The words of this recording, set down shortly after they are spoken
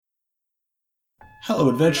Hello,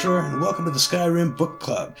 adventurer, and welcome to the Skyrim Book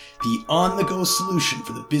Club, the on-the-go solution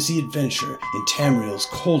for the busy adventure in Tamriel's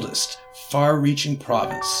coldest, far-reaching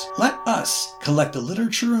province. Let us collect the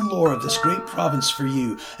literature and lore of this great province for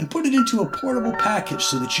you and put it into a portable package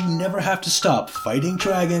so that you never have to stop fighting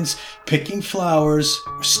dragons, picking flowers,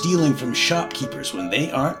 or stealing from shopkeepers when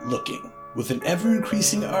they aren't looking. With an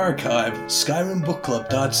ever-increasing archive,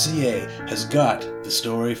 SkyrimBookClub.ca has got the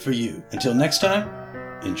story for you. Until next time,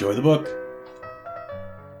 enjoy the book.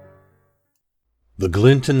 The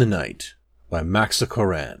Glint in the Night by Maxa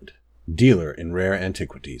Corand, dealer in rare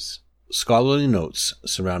antiquities. Scholarly notes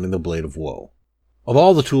surrounding the Blade of Woe. Of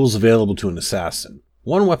all the tools available to an assassin,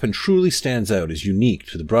 one weapon truly stands out as unique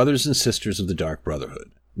to the brothers and sisters of the Dark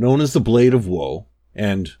Brotherhood. Known as the Blade of Woe,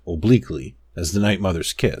 and, obliquely, as the Night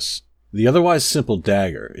Mother's Kiss, the otherwise simple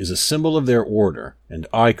dagger is a symbol of their order and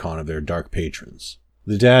icon of their dark patrons.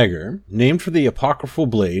 The dagger, named for the apocryphal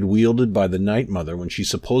blade wielded by the Night Mother when she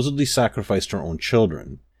supposedly sacrificed her own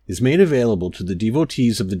children, is made available to the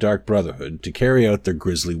devotees of the Dark Brotherhood to carry out their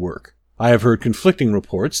grisly work. I have heard conflicting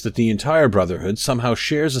reports that the entire Brotherhood somehow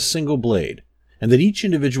shares a single blade, and that each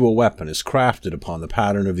individual weapon is crafted upon the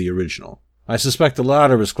pattern of the original. I suspect the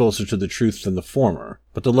latter is closer to the truth than the former,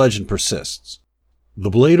 but the legend persists. The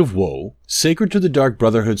Blade of Woe, sacred to the Dark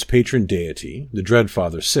Brotherhood's patron deity, the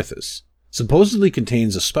Dreadfather Sithis, supposedly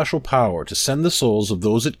contains a special power to send the souls of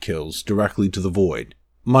those it kills directly to the void.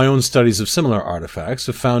 My own studies of similar artifacts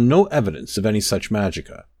have found no evidence of any such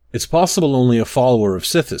magicka. It's possible only a follower of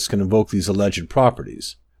Sithis can invoke these alleged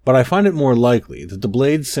properties, but I find it more likely that the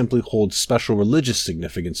blade simply holds special religious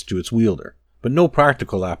significance to its wielder, but no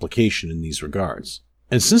practical application in these regards.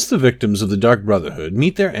 And since the victims of the Dark Brotherhood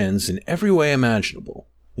meet their ends in every way imaginable,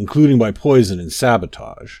 including by poison and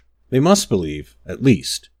sabotage, they must believe, at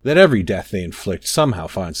least, that every death they inflict somehow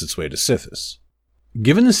finds its way to Sithis.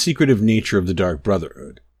 Given the secretive nature of the Dark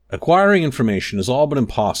Brotherhood, acquiring information is all but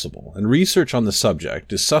impossible, and research on the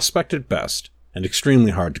subject is suspect at best and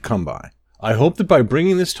extremely hard to come by. I hope that by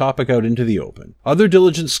bringing this topic out into the open, other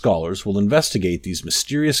diligent scholars will investigate these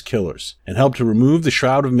mysterious killers and help to remove the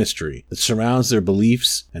shroud of mystery that surrounds their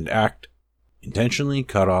beliefs and act intentionally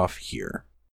cut off here.